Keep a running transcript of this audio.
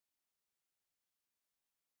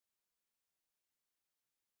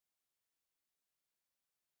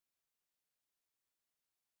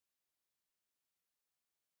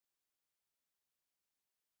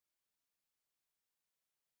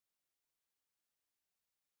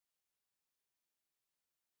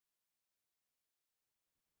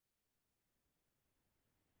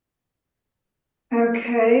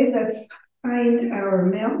Okay, let's find our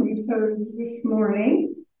mountain pose this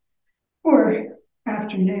morning or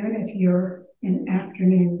afternoon if you're in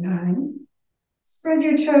afternoon time. Spread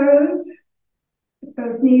your toes, with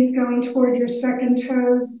those knees going toward your second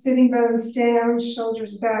toes, sitting bones down,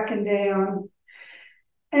 shoulders back and down,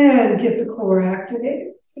 and get the core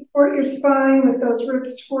activated. Support your spine with those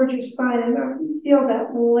ribs toward your spine and feel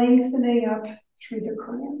that lengthening up through the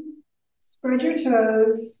crown. Spread your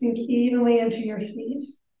toes, sink evenly into your feet.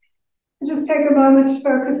 And just take a moment to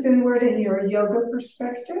focus inward in your yoga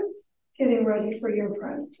perspective, getting ready for your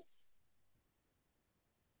practice.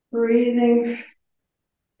 Breathing,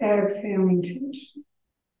 exhaling tension.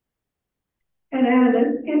 And at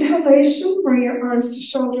an inhalation, bring your arms to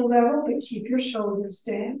shoulder level, but keep your shoulders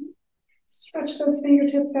down. Stretch those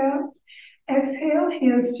fingertips out. Exhale,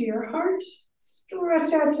 hands to your heart.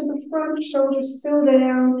 Stretch out to the front, shoulders still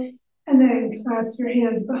down. And then clasp your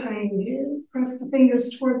hands behind you. Press the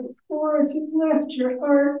fingers toward the floor as you lift your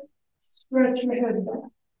heart. Stretch your head back.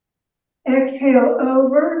 Exhale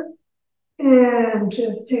over and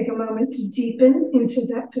just take a moment to deepen into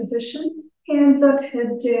that position. Hands up,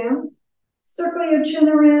 head down. Circle your chin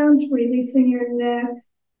around, releasing your neck.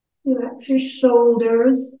 Relax your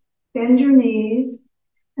shoulders. Bend your knees.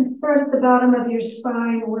 And start at the bottom of your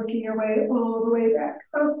spine, working your way all the way back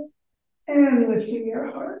up and lifting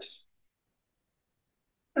your heart.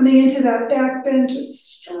 Coming into that back bend,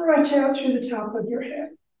 just stretch out through the top of your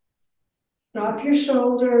head. Drop your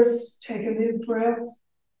shoulders, take a big breath,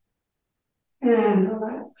 and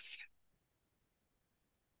relax.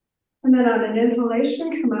 And then on an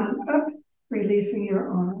inhalation, come on up, releasing your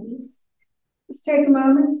arms. Just take a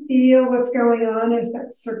moment, feel what's going on as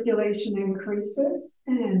that circulation increases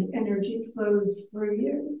and energy flows through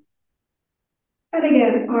you. And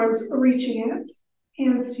again, arms reaching out,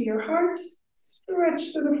 hands to your heart,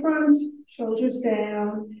 stretch to the front, shoulders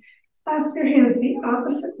down. Clasp your hands the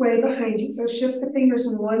opposite way behind you. So shift the fingers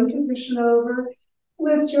in one position over,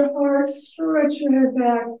 lift your heart, stretch your head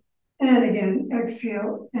back, and again,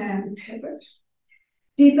 exhale and pivot.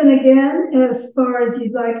 Deepen again as far as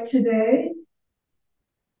you'd like today.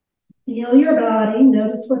 Feel your body,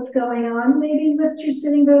 notice what's going on. Maybe lift your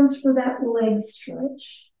sitting bones for that leg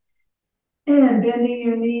stretch. And bending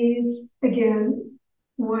your knees, again,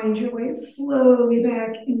 wind your way slowly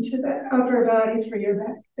back into that upper body for your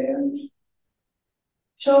back bend.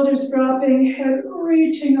 Shoulders dropping, head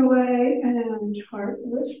reaching away, and heart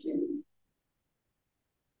lifting.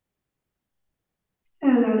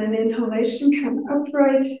 And on an inhalation, come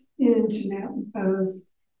upright into mountain pose.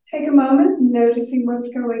 Take a moment, noticing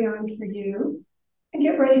what's going on for you, and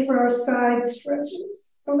get ready for our side stretches.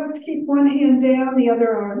 So let's keep one hand down, the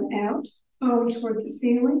other arm out, palm toward the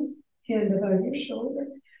ceiling, hand above your shoulder.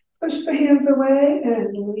 Push the hands away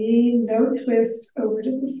and lean, no twist, over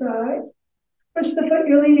to the side. Push the foot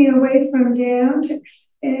you're leaning away from down to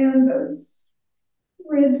expand those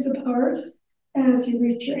ribs apart as you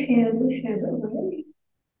reach your hand and head away.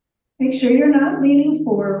 Make sure you're not leaning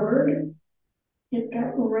forward. Get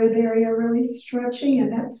that rib area really stretching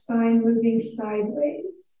and that spine moving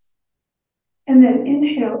sideways. And then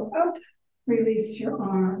inhale up, release your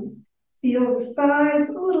arm. Feel the sides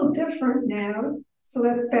a little different now. So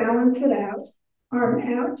let's balance it out. Arm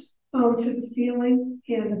out, palm to the ceiling,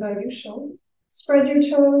 hand above your shoulder. Spread your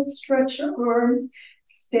toes, stretch your arms,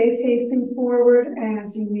 stay facing forward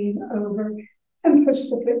as you lean over and push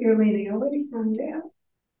the foot you're leaning away from down.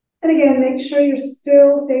 And again, make sure you're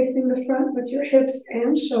still facing the front with your hips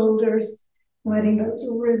and shoulders, letting those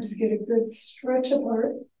ribs get a good stretch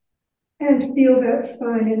apart and feel that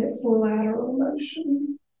spine in its lateral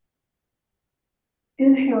motion.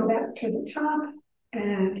 Inhale back to the top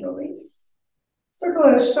and release. Circle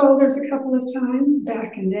those shoulders a couple of times,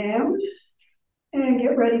 back and down. And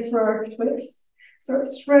get ready for our twist. So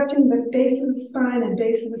stretching the base of the spine and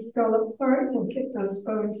base of the skull apart, you'll get those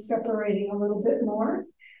bones separating a little bit more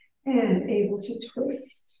and able to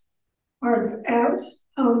twist. Arms out,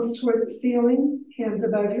 palms toward the ceiling, hands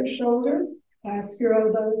above your shoulders, clasp your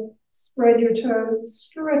elbows, spread your toes,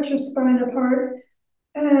 stretch your spine apart,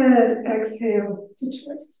 and exhale to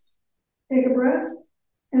twist. Take a breath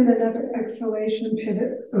and another exhalation,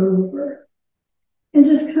 pivot over. And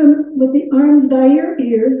just come with the arms by your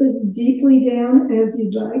ears as deeply down as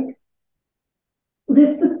you'd like.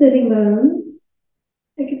 Lift the sitting bones.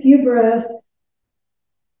 Take a few breaths.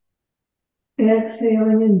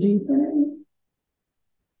 Exhaling and deepening.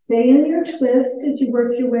 Stay in your twist as you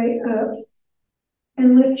work your way up.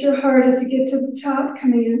 And lift your heart as you get to the top,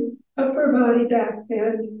 coming in upper body back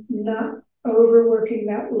bend, not overworking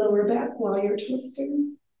that lower back while you're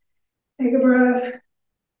twisting. Take a breath.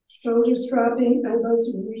 Shoulders dropping,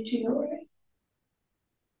 elbows reaching away.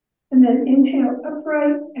 And then inhale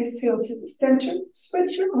upright, exhale to the center.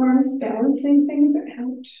 Switch your arms, balancing things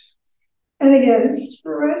out. And again,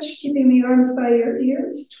 stretch, keeping the arms by your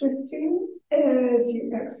ears, twisting as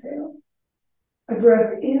you exhale. A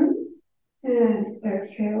breath in and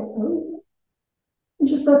exhale over. And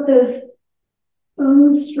just let those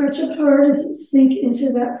bones stretch apart as you sink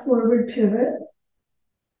into that forward pivot.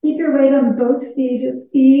 Keep your weight on both feet as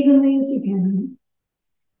evenly as you can.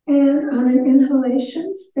 And on an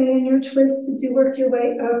inhalation, stay in your twist as you work your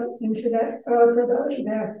way up into that upper body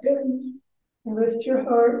back bend. Lift your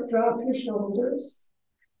heart, drop your shoulders.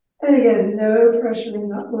 And again, no pressure in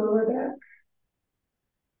that lower back.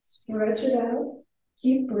 Stretch it out.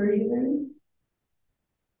 Keep breathing.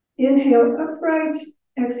 Inhale upright.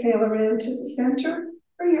 Exhale around to the center.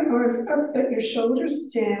 Bring your arms up, but your shoulders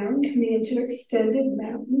down, coming into extended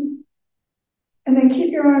mountain. And then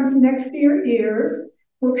keep your arms next to your ears.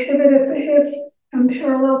 We'll pivot at the hips, come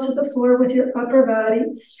parallel to the floor with your upper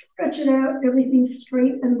body. Stretch it out, everything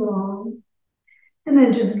straight and long. And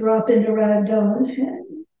then just drop into ragdoll and head.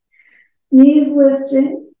 Knees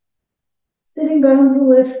lifting, sitting bones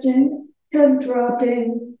lifting, head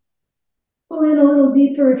dropping. Pull in a little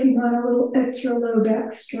deeper if you want a little extra low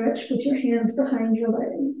back stretch with your hands behind your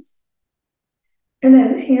legs. And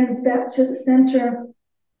then hands back to the center.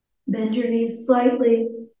 Bend your knees slightly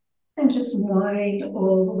and just wind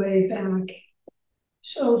all the way back.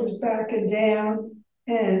 Shoulders back and down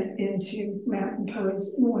and into mountain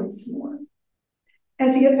pose once more.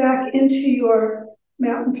 As you get back into your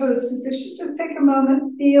mountain pose position, just take a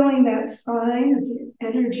moment feeling that spine as the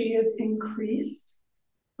energy is increased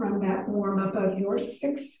from that warm up of your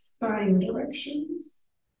 6 spine directions.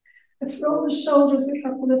 Let's roll the shoulders a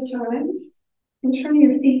couple of times and turn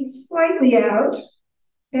your feet slightly out.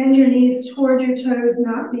 Bend your knees toward your toes,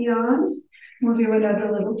 not beyond. We'll do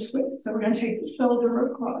another little twist. So we're going to take the shoulder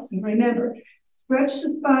across. And remember, stretch the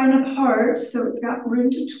spine apart so it's got room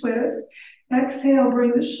to twist. Exhale,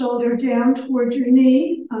 bring the shoulder down toward your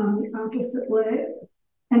knee on the opposite leg.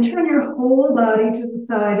 And turn your whole body to the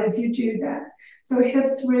side as you do that. So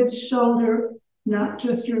hips, ribs, shoulder, not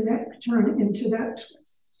just your neck. Turn into that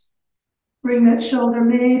twist. Bring that shoulder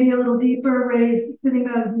maybe a little deeper. Raise the sitting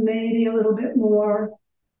bones maybe a little bit more.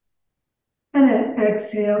 And then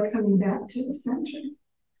exhale, coming back to the center.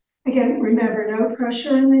 Again, remember, no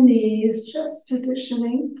pressure in the knees, just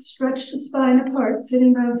positioning. Stretch the spine apart,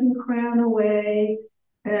 sitting bones and crown away.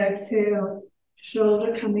 Exhale,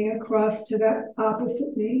 shoulder coming across to that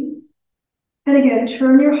opposite knee. And again,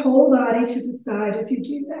 turn your whole body to the side as you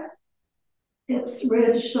do that. Hips,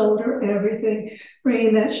 ribs, shoulder, everything.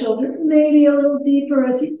 Bringing that shoulder maybe a little deeper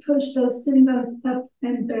as you push those sitting bones up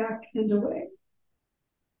and back and away.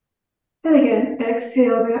 And again,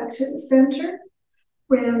 exhale back to the center.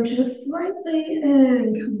 Round just slightly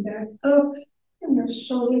and come back up. And the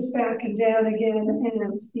shoulders back and down again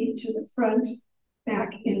and feet to the front,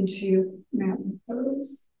 back into mountain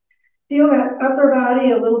pose. Feel that upper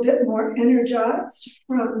body a little bit more energized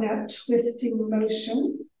from that twisting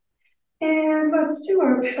motion. And let's do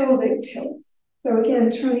our pelvic tilts. So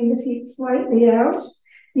again, turning the feet slightly out.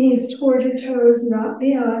 Knees toward your toes, not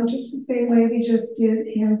beyond, just the same way we just did.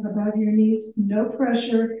 Hands above your knees, no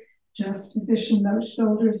pressure. Just position those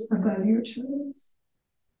shoulders above your toes.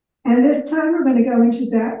 And this time we're going to go into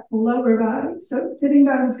that lower body. So sitting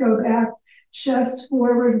bones go back, chest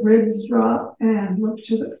forward, ribs drop, and look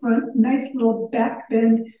to the front. Nice little back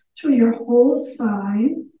bend through your whole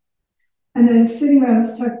spine. And then sitting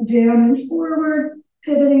bones tuck down and forward,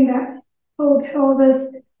 pivoting that whole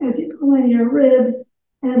pelvis as you pull in your ribs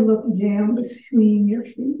and look down between your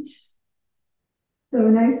feet. So a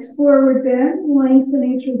nice forward bend,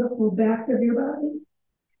 lengthening through the whole back of your body.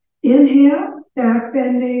 Inhale, back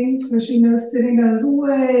bending, pushing those sitting bones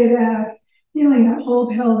way back, feeling that whole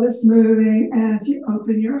pelvis moving as you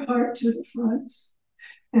open your heart to the front.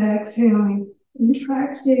 Exhaling,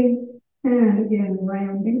 contracting, and again,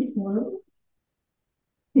 rounding forward.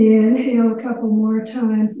 Inhale a couple more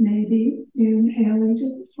times, maybe inhaling to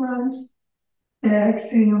the front.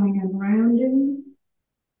 Exhaling and rounding.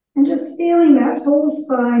 And just feeling that whole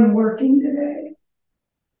spine working today.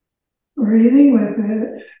 Breathing with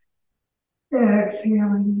it. Exhaling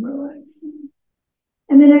and relaxing.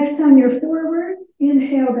 And the next time you're forward,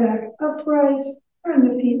 inhale back upright. Turn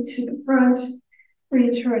the feet to the front.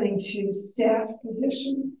 Returning to staff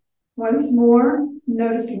position. Once more,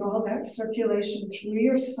 noticing all that circulation through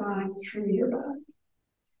your spine, through your body.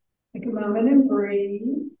 Take a moment and breathe.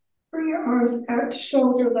 Bring your arms out to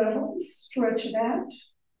shoulder level. Stretch it out.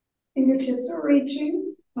 Fingertips are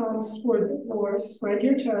reaching. palms toward the floor. Spread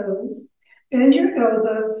your toes. Bend your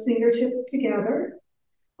elbows, fingertips together.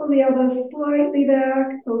 Pull the elbows slightly back,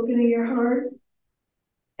 opening your heart.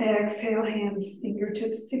 Exhale, hands,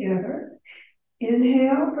 fingertips together.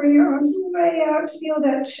 Inhale, bring your arms way out. Feel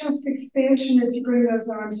that chest expansion as you bring those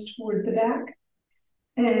arms toward the back.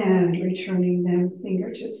 And returning them,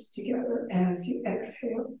 fingertips together as you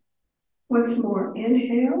exhale. Once more,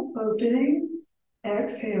 inhale, opening.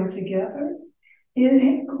 Exhale together.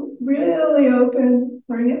 Inhale, really open.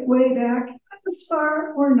 Bring it way back, as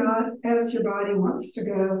far or not as your body wants to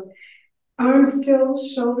go. Arms still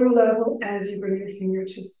shoulder level as you bring your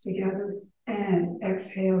fingertips together. And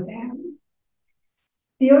exhale down.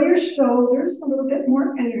 Feel your shoulders a little bit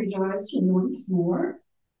more energized once more.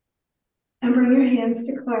 And bring your hands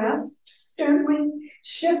to clasp. Just gently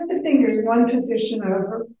shift the fingers one position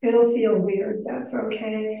over. It'll feel weird, that's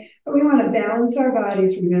okay. But we want to balance our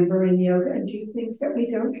bodies, remember, in yoga, and do things that we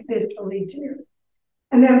don't habitually do.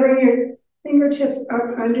 And then bring your fingertips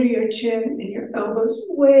up under your chin and your elbows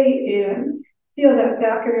way in. Feel that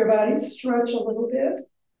back of your body stretch a little bit.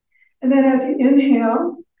 And then as you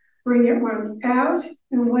inhale, bring your arms out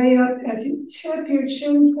and way up as you tip your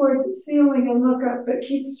chin toward the ceiling and look up, but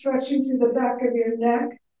keep stretching through the back of your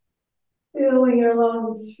neck, filling your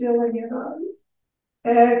lungs, filling your body.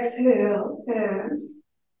 Exhale and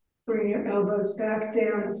bring your elbows back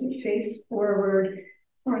down as you face forward.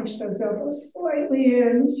 Crunch those elbows slightly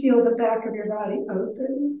in. Feel the back of your body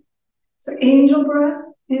open. So angel breath,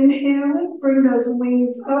 inhaling, bring those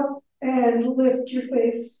wings up and lift your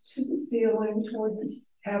face to the ceiling toward the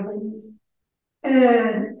heavens.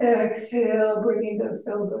 And exhale, bringing those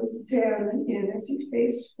elbows down and in as you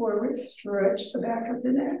face forward. Stretch the back of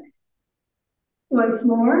the neck. Once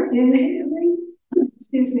more, inhaling,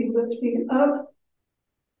 lifting up,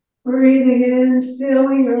 breathing in,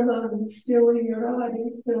 filling your lungs, filling your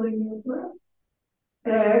body, filling your breath.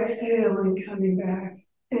 Exhaling, coming back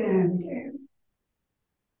and down.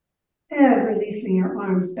 And releasing your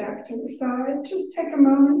arms back to the side. Just take a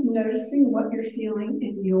moment noticing what you're feeling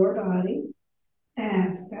in your body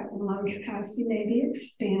as that lung capacity may be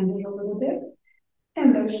expanded a little bit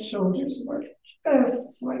and those shoulders work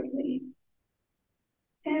just slightly.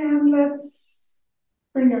 And let's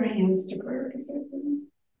bring our hands to prayer position.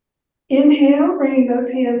 Inhale, bringing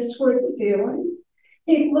those hands toward the ceiling.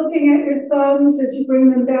 Keep looking at your thumbs as you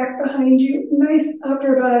bring them back behind you. Nice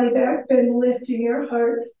upper body back bend, lifting your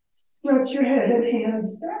heart. Stretch your head and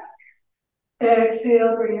hands back.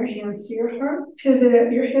 Exhale, bring your hands to your heart. Pivot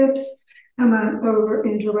at your hips. Come on over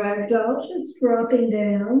into ragdoll, just dropping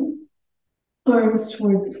down. Arms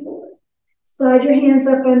toward the floor. Slide your hands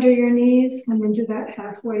up under your knees. Come into that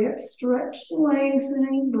halfway up stretch.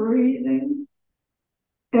 Lengthening, breathing.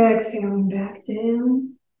 Exhaling back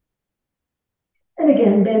down. And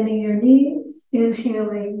again, bending your knees,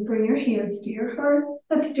 inhaling, bring your hands to your heart.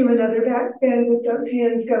 Let's do another back bend with those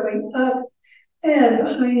hands going up and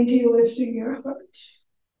behind you, lifting your heart.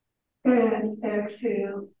 And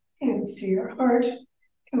exhale, hands to your heart,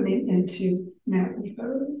 coming into mountain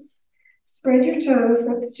pose. Spread your toes.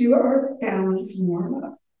 Let's do our balance warm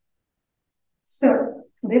up. So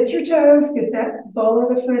lift your toes, get that ball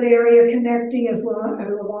of the foot area connecting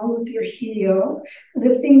along with your heel.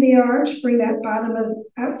 Lifting the arch, bring that bottom of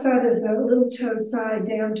outside of the little toe side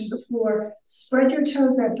down to the floor. Spread your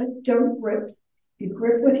toes out, but don't grip. You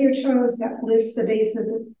grip with your toes, that lifts the base of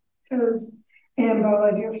the toes and ball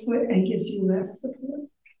of your foot and gives you less support.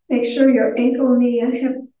 Make sure your ankle, knee, and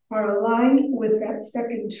hip are aligned with that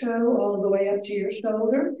second toe all the way up to your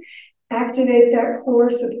shoulder. Activate that core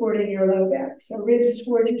supporting your low back. So ribs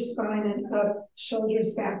toward your spine and up,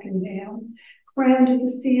 shoulders back and down. Crown to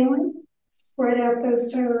the ceiling, spread out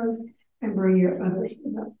those toes and bring your other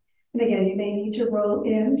foot up. And again, you may need to roll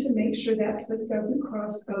in to make sure that foot doesn't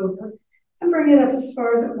cross over. And bring it up as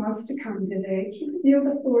far as it wants to come today. Keep it near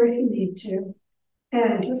the floor if you need to.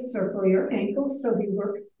 And just circle your ankles so we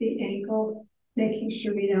work the ankle, making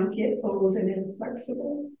sure we don't get old and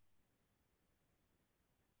inflexible.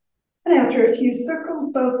 And after a few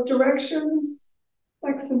circles, both directions,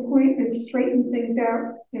 flex and point and straighten things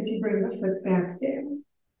out as you bring the foot back down.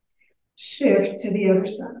 Shift to the other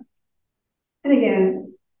side. And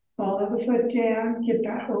again, ball of the foot down, get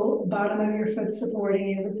that whole bottom of your foot supporting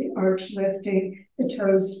you with the arch lifting, the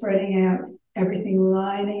toes spreading out, everything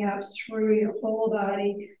lining up through your whole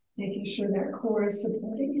body, making sure that core is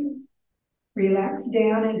supporting you. Relax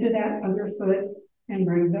down into that other foot and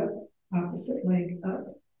bring the opposite leg up.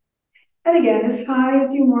 And again, as high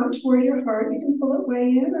as you want toward your heart, you can pull it way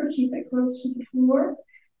in or keep it close to the floor.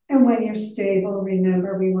 And when you're stable,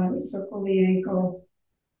 remember we want to circle the ankle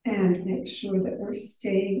And make sure that we're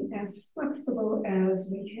staying as flexible as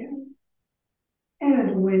we can.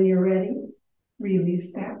 And when you're ready,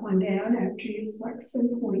 release that one down after you flex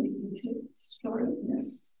and point into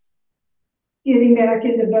straightness. Getting back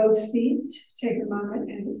into both feet, take a moment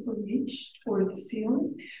and reach toward the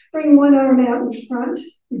ceiling. Bring one arm out in front,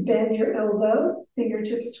 bend your elbow,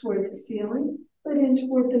 fingertips toward the ceiling, foot in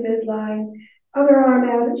toward the midline, other arm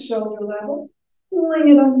out at shoulder level, pulling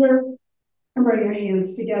it under, and bring your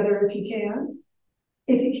hands together if you can.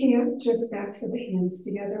 If you can't, just backs of the hands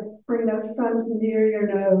together. Bring those thumbs near your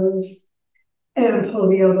nose and pull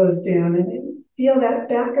the elbows down and in. Feel that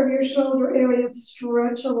back of your shoulder area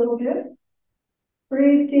stretch a little bit.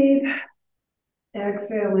 Breathe deep.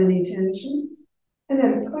 Exhale any tension. And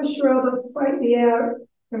then push your elbows slightly out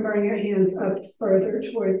and bring your hands up further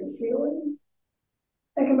toward the ceiling.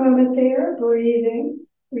 Take a moment there, breathing,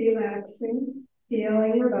 relaxing,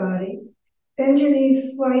 feeling your body. Bend your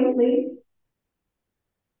knees slightly.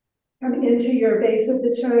 Come into your base of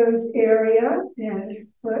the toes area and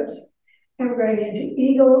foot. And bring into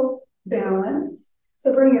eagle balance.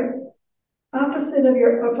 So bring your opposite of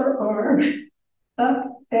your upper arm up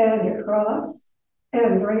and across.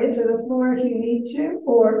 And bring it to the floor if you need to,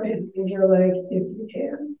 or bend your leg if you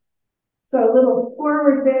can. So a little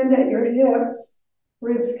forward bend at your hips,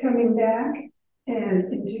 ribs coming back,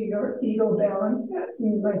 and into your eagle balance as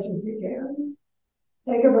much as you can.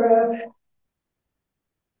 Take a breath.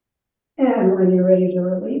 And when you're ready to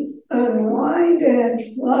release, unwind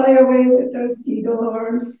and fly away with those eagle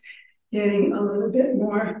arms, getting a little bit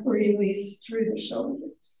more release through the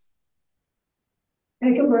shoulders.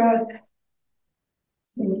 Take a breath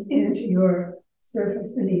into your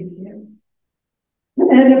surface beneath you.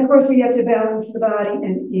 And of course, we have to balance the body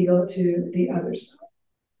and eagle to the other side.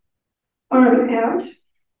 Arm out,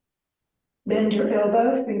 bend your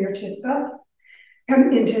elbow, fingertips up.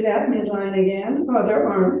 Come into that midline again, other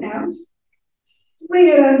arm out. Swing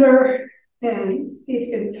it under and see if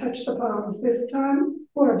you can touch the palms this time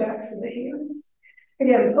or backs of the hands.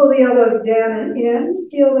 Again, pull the elbows down and in.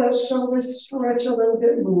 Feel those shoulders stretch a little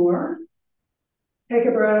bit more. Take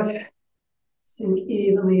a breath. Sink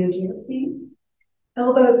evenly into your feet.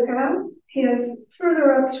 Elbows out, hands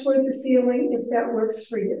further up toward the ceiling if that works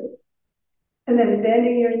for you. And then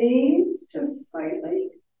bending your knees just slightly.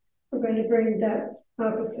 We're going to bring that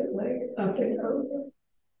opposite leg up and over.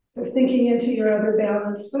 So sinking into your other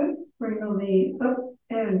balance foot, bring the knee up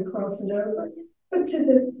and cross it over. Foot to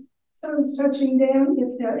the toes touching down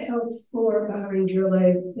if that helps, or behind your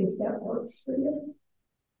leg if that works for you.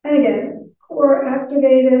 And again, core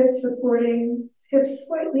activated, supporting hips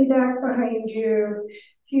slightly back behind you.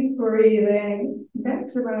 Keep breathing,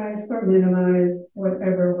 maximize or minimize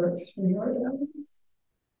whatever works for your balance.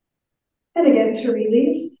 And again, to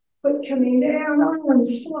release, foot coming down,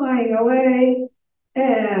 arms flying away,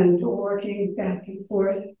 and working back and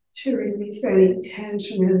forth to release any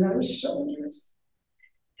tension in those shoulders.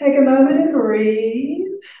 Take a moment and breathe,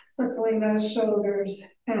 circling those shoulders,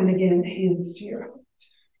 and again, hands to your heart.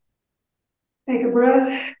 Take a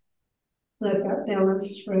breath, let that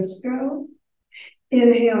balance stress go.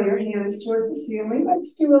 Inhale your hands toward the ceiling.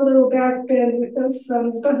 Let's do a little back bend with those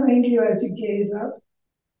thumbs behind you as you gaze up.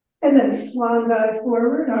 And then swan dive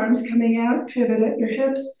forward, arms coming out, pivot at your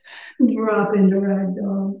hips, drop into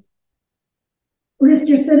ragdoll. Lift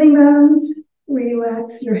your sitting bones,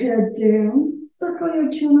 relax your head down, circle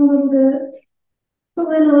your chin a little bit,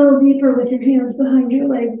 pull in a little deeper with your hands behind your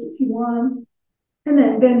legs if you want, and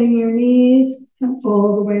then bending your knees, come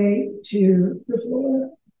all the way to the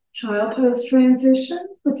floor. Child pose transition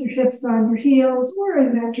with your hips on your heels or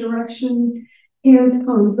in that direction, hands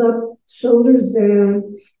palms up, shoulders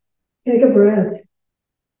down. Take a breath.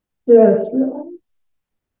 Just relax.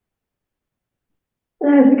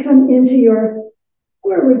 And as you come into your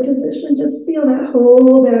forward position, just feel that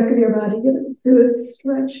whole back of your body. Get a good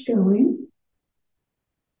stretch going.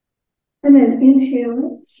 And then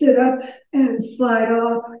inhale, sit up and slide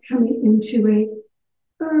off, coming into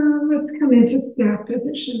let's come into staff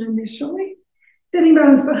position initially. Sitting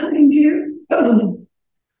bones behind you.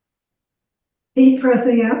 Feet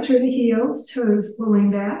pressing out through the heels, toes pulling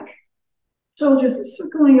back. Shoulders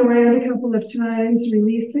circling around a couple of times,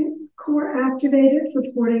 releasing. Core activated,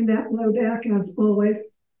 supporting that low back as always,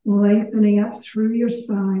 lengthening up through your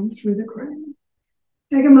spine, through the crown.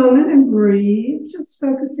 Take a moment and breathe, just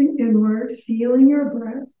focusing inward, feeling your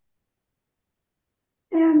breath.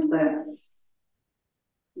 And let's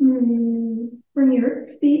bring your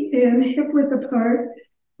feet in, hip width apart,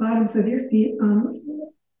 bottoms of your feet on the floor.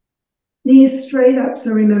 Knees straight up,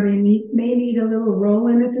 so remember you may need a little roll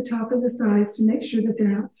in at the top of the thighs to make sure that they're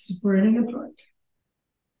not spreading apart.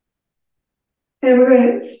 And we're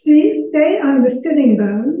going to stay on the sitting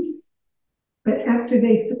bones, but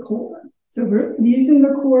activate the core. So we're using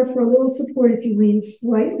the core for a little support as you lean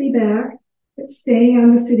slightly back, but staying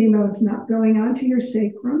on the sitting bones, not going onto your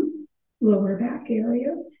sacrum, lower back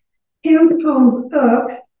area. Hands, palms up,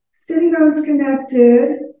 sitting bones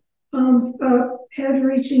connected, palms up, head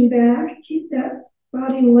reaching back. Keep that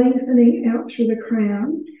body lengthening out through the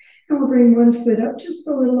crown. And we'll bring one foot up just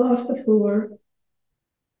a little off the floor.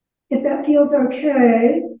 If that feels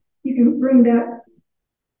okay, you can bring that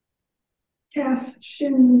calf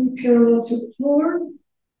shin parallel to the floor.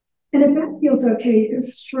 And if that feels okay, you can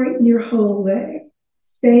straighten your whole leg.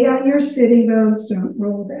 Stay on your sitting bones, don't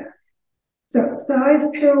roll back. So thighs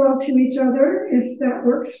parallel to each other, if that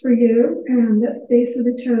works for you, and the base of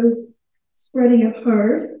the toes spreading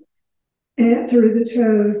apart and through the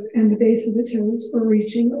toes, and the base of the toes are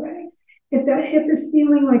reaching away. If that hip is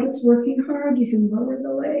feeling like it's working hard, you can lower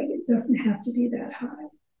the leg. It doesn't have to be that high.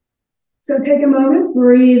 So take a moment,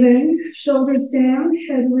 breathing, shoulders down,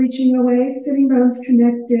 head reaching away, sitting bones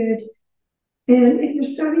connected. And if you're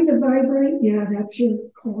starting to vibrate, yeah, that's your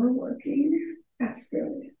core working. That's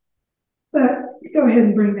good. But go ahead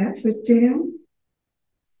and bring that foot down.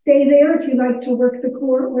 Stay there if you like to work the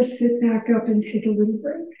core, or sit back up and take a little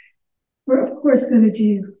break. We're, of course, going to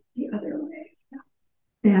do the other leg.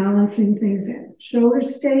 Balancing things out.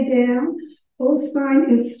 Shoulders stay down. Whole spine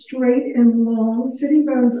is straight and long. Sitting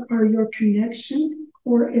bones are your connection.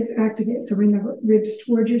 Core is activated. So remember, ribs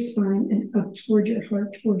toward your spine and up toward your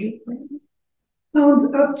heart, toward your brain.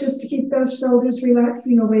 Palms up just to keep those shoulders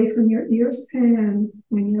relaxing away from your ears. And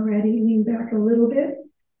when you're ready, lean back a little bit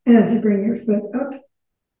as you bring your foot up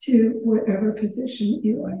to whatever position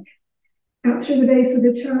you like. Out through the base of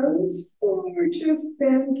the toes, or just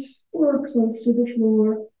bent, or close to the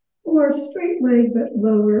floor, or straight leg but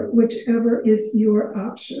lower, whichever is your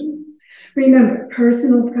option. Remember,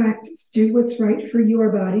 personal practice. Do what's right for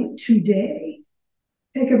your body today.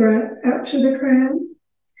 Take a breath out through the crown,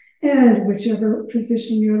 and whichever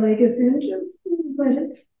position your leg is in, just let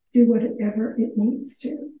it do whatever it needs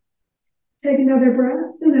to. Take another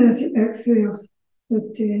breath, and as you exhale,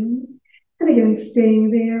 look down. And again, staying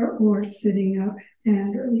there or sitting up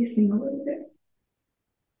and releasing a little bit.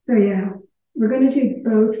 So yeah, we're going to do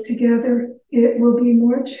both together. It will be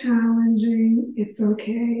more challenging. It's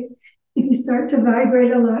okay. If you start to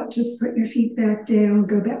vibrate a lot, just put your feet back down,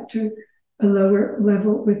 go back to a lower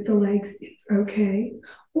level with the legs. It's okay.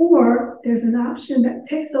 Or there's an option that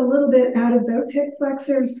takes a little bit out of those hip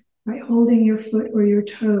flexors by holding your foot or your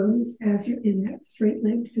toes as you're in that straight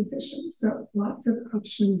legged position. So lots of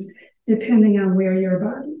options depending on where your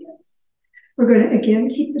body is. We're going to, again,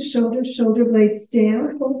 keep the shoulder blades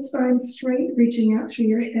down, whole spine straight, reaching out through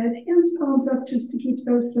your head, hands, palms up just to keep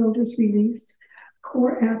those shoulders released.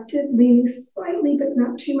 Core active, leaning slightly, but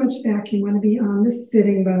not too much back. You want to be on the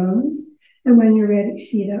sitting bones. And when you're ready,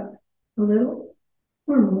 feet up a little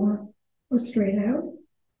or more, or straight out.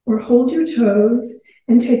 Or hold your toes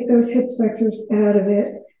and take those hip flexors out of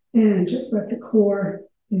it and just let the core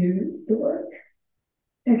do the work.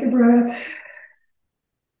 Take a breath.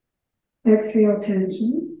 Exhale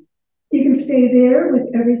tension. You can stay there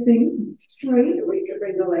with everything straight, or you can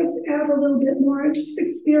bring the legs out a little bit more and just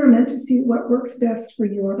experiment to see what works best for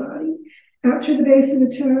your body. Out through the base of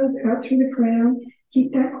the toes, out through the crown.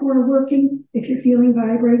 Keep that core working. If you're feeling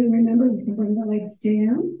vibrating, remember, you can bring the legs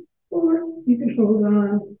down, or you can hold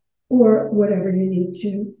on, or whatever you need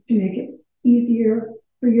to make it easier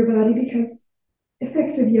for your body, because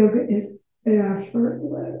effective yoga is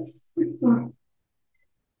effortless.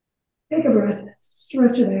 Take a breath,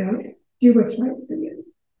 stretch it out, do what's right for you.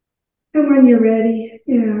 And when you're ready,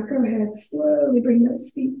 go ahead, slowly bring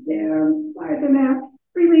those feet down, slide them out,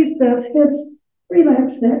 release those hips,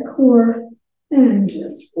 relax that core, and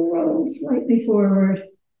just roll slightly forward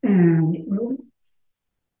and relax.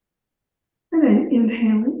 And then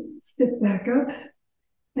inhaling, sit back up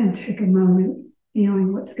and take a moment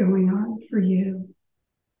feeling what's going on for you.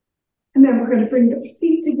 And then we're going to bring the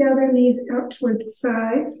feet together, knees out toward the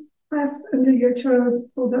sides, clasp under your toes,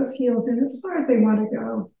 pull those heels in as far as they want to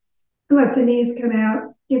go. And let the knees come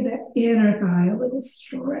out, give that inner thigh a little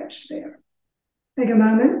stretch there. Take a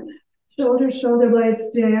moment, shoulder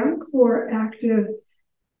blades down, core active,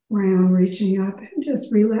 round reaching up, and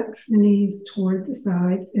just relax the knees toward the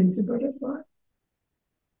sides into butterfly.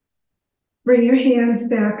 Bring your hands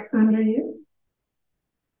back under you.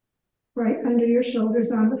 Right under your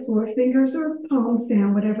shoulders on the floor, fingers or palms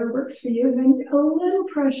down, whatever works for you. And then a little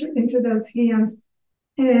pressure into those hands,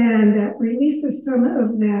 and that releases some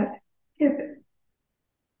of that hip,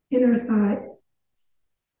 inner thigh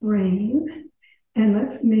strain. And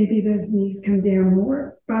let's maybe those knees come down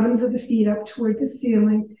more. Bottoms of the feet up toward the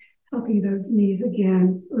ceiling, helping those knees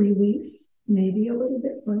again release, maybe a little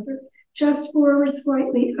bit further. Chest forward,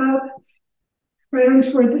 slightly up, round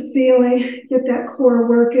toward the ceiling. Get that core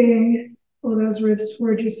working. Pull those ribs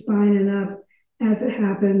toward your spine and up. As it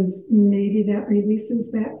happens, maybe that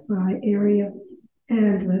releases that thigh area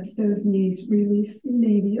and lets those knees release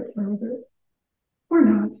maybe a further or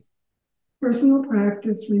not. Personal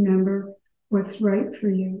practice, remember what's right for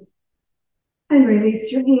you. And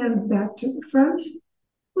release your hands back to the front.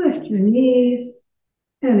 Lift your knees.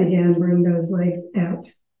 And again, bring those legs out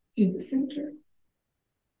to the center.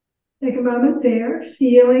 Take a moment there,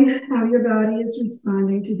 feeling how your body is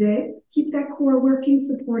responding today. Keep that core working,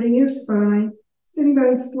 supporting your spine. Sitting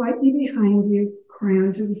bones slightly behind you,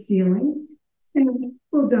 crown to the ceiling. And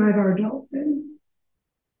we'll dive our dolphin.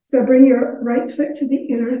 So bring your right foot to the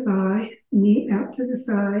inner thigh, knee out to the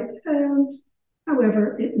side, and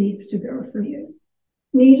however it needs to go for you.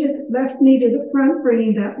 Left knee to the front,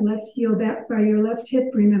 bringing that left heel back by your left hip.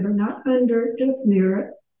 Remember, not under, just near it.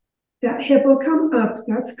 That hip will come up.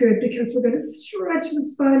 That's good because we're going to stretch the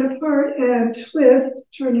spine apart and twist,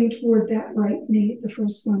 turning toward that right knee, the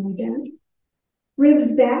first one we bend.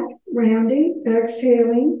 Ribs back, rounding,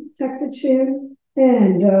 exhaling, tuck the chin,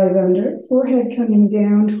 and dive under. Forehead coming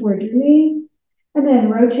down toward your knee. And then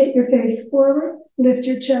rotate your face forward, lift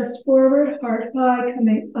your chest forward, heart high,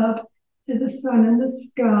 coming up to the sun and the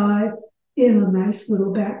sky in a nice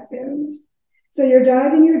little back bend. So you're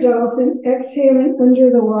diving your dolphin, exhaling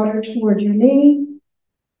under the water toward your knee,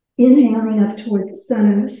 inhaling up toward the sun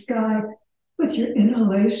and the sky with your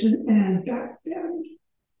inhalation and back bend.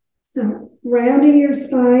 So rounding your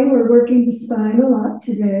spine, we're working the spine a lot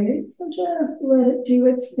today, so just let it do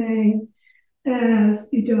its thing as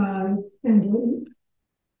you dive and leap.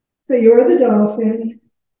 So you're the dolphin.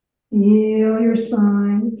 Feel your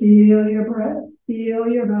spine, feel your breath, feel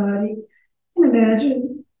your body, and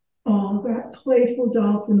imagine all that playful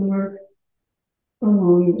dolphin work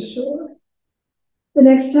along the shore. The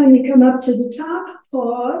next time you come up to the top,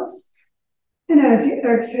 pause, and as you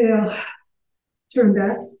exhale, turn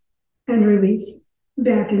back and release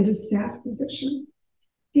back into staff position.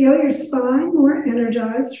 Feel your spine more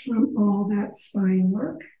energized from all that spine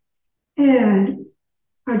work. And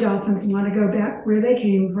our dolphins want to go back where they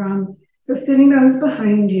came from. So sitting bones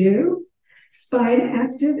behind you, spine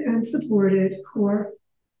active and supported, core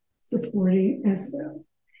supporting as well.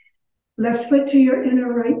 Left foot to your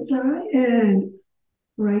inner right thigh and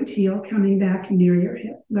right heel coming back near your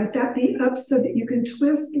hip. Let that be up so that you can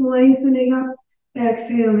twist, lengthening up,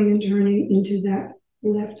 exhaling and turning into that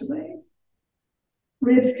left leg.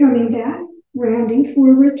 Ribs coming back, rounding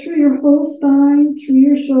forward through your whole spine, through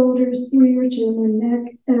your shoulders, through your chin and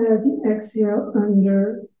neck as you exhale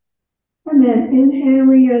under. And then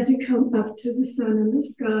inhaling as you come up to the sun and the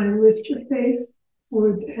sky, lift your face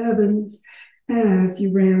toward the heavens as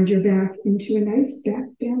you round your back into a nice back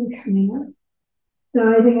bend coming up.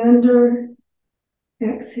 Diving under,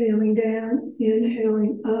 exhaling down,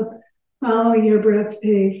 inhaling up, following your breath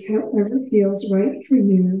pace, however feels right for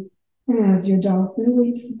you, as your dolphin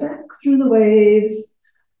leaps back through the waves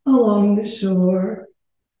along the shore,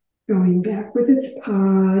 going back with its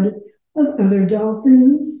pod of other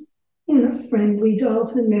dolphins in a friendly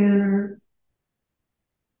dolphin manner.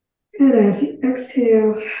 And as you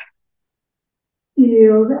exhale,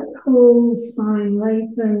 feel that whole spine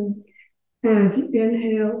lengthen. As you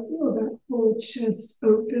inhale, feel that whole chest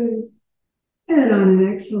open. And on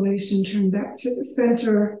an exhalation, turn back to the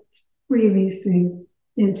center, releasing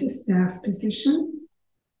into staff position.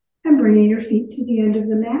 And bringing your feet to the end of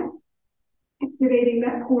the mat. Activating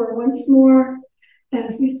that core once more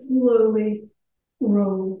as we slowly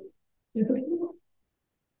roll to the floor.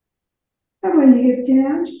 And when you get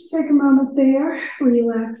down, just take a moment there,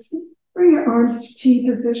 relaxing. Bring your arms to T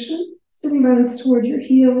position, sitting bones toward your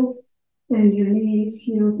heels, bend your knees,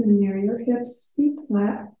 heels in near your hips, feet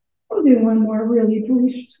flat. We'll do one more really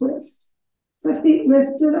brief twist. So feet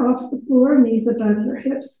lifted off the floor, knees above your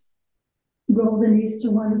hips. Roll the knees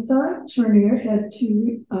to one side, turning your head to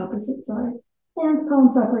the opposite side. Hands,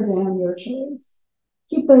 palms up or down, your choice.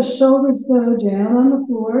 Keep those shoulders though down on the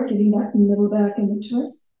floor, getting that middle back into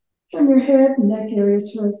twist. Turn your head, neck area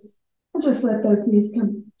twist, and just let those knees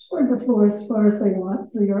come toward the floor as far as they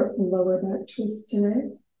want for your lower back twist today.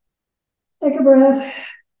 Take a breath.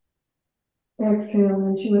 Exhale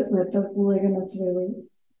into it, let those ligaments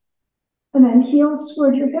release. And then heels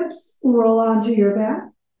toward your hips, roll onto your back.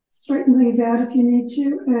 Straighten things out if you need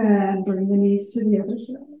to, and bring the knees to the other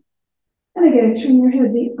side. And again, turn your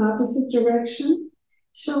head the opposite direction.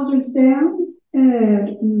 Shoulders down,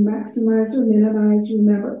 And maximize or minimize,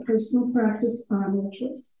 remember, personal practice on your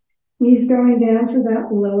twist. Knees going down for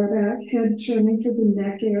that lower back, head turning for the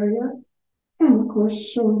neck area, and of course,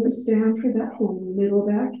 shoulders down for that whole middle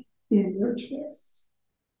back in your twist.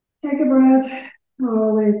 Take a breath,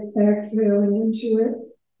 always exhaling into it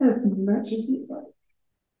as much as you like.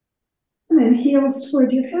 And then heels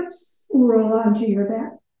toward your hips, roll onto your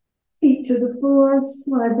back. Feet to the floor,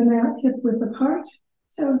 slide them out hip width apart,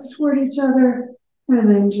 toes toward each other, and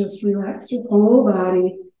then just relax your whole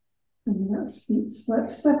body. And those feet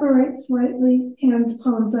separate slightly, hands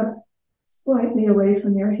palms up slightly away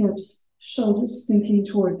from your hips, shoulders sinking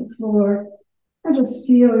toward the floor, and just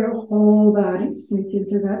feel your whole body sink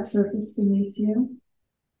into that surface beneath you.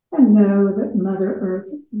 And know that Mother Earth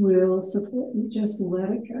will support you. Just let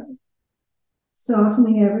it go.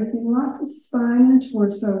 Softening everything, lots of spine and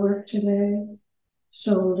torso work today.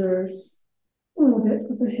 Shoulders, a little bit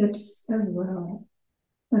for the hips as well.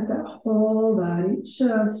 Let the whole body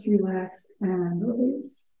just relax and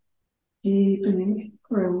release. Deepening,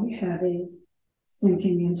 growing heavy,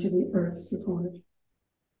 sinking into the earth's support.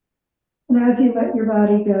 And as you let your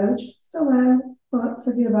body go, just allow thoughts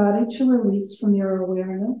of your body to release from your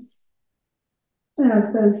awareness. And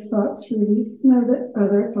as those thoughts release, know that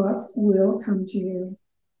other thoughts will come to you.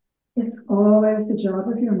 It's always the job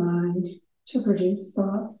of your mind to produce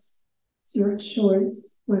thoughts. It's your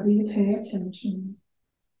choice whether you pay attention.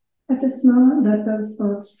 At this moment, let those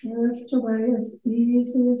thoughts drift away as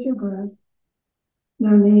easily as your breath.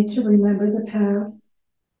 No need to remember the past.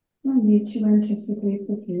 No need to anticipate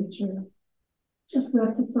the future. Just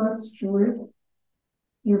let the thoughts drift,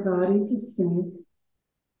 your body to sink,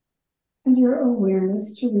 and your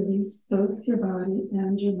awareness to release both your body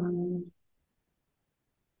and your mind.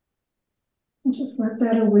 And just let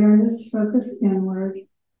that awareness focus inward,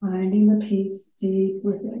 finding the peace deep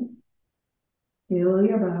within. Feel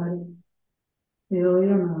your body, feel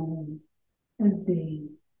your mind, and be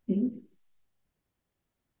peace.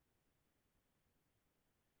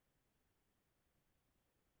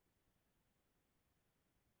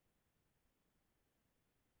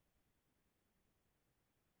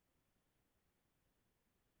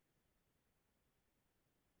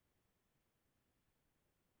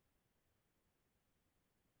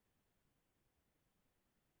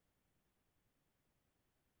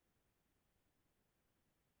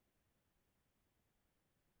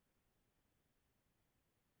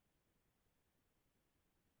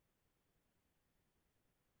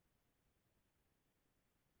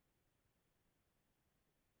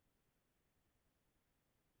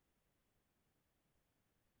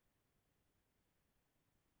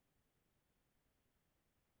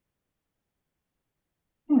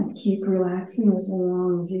 And keep relaxing as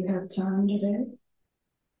long as you have time today.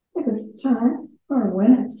 If it's time, or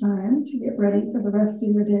when it's time, to get ready for the rest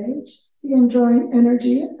of your day, just begin drawing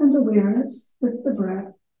energy and awareness with the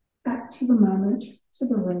breath back to the moment, to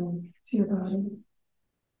the room, to your body.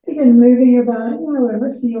 Begin moving your body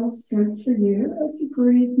however feels good for you. As you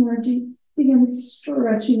breathe more deep, begin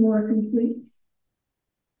stretching more complete.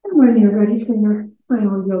 And when you're ready for your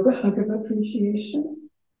final yoga hug of appreciation,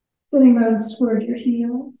 sitting bones toward your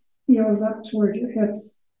heels, heels up toward your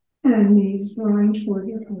hips, and knees drawing toward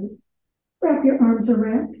your heart. Wrap your arms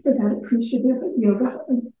around for that appreciative yoga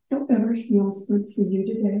hug, however feels good for you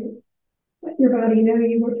today. Let your body know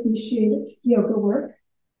you appreciate its yoga work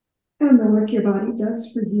and the work your body does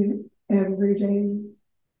for you every day.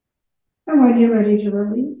 And when you're ready to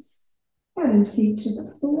release, head and feet to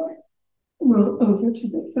the floor, roll over to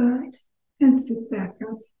the side, and sit back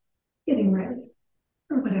up, getting ready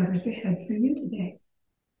for whatever's ahead for you today.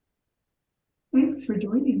 Thanks for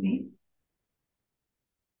joining me.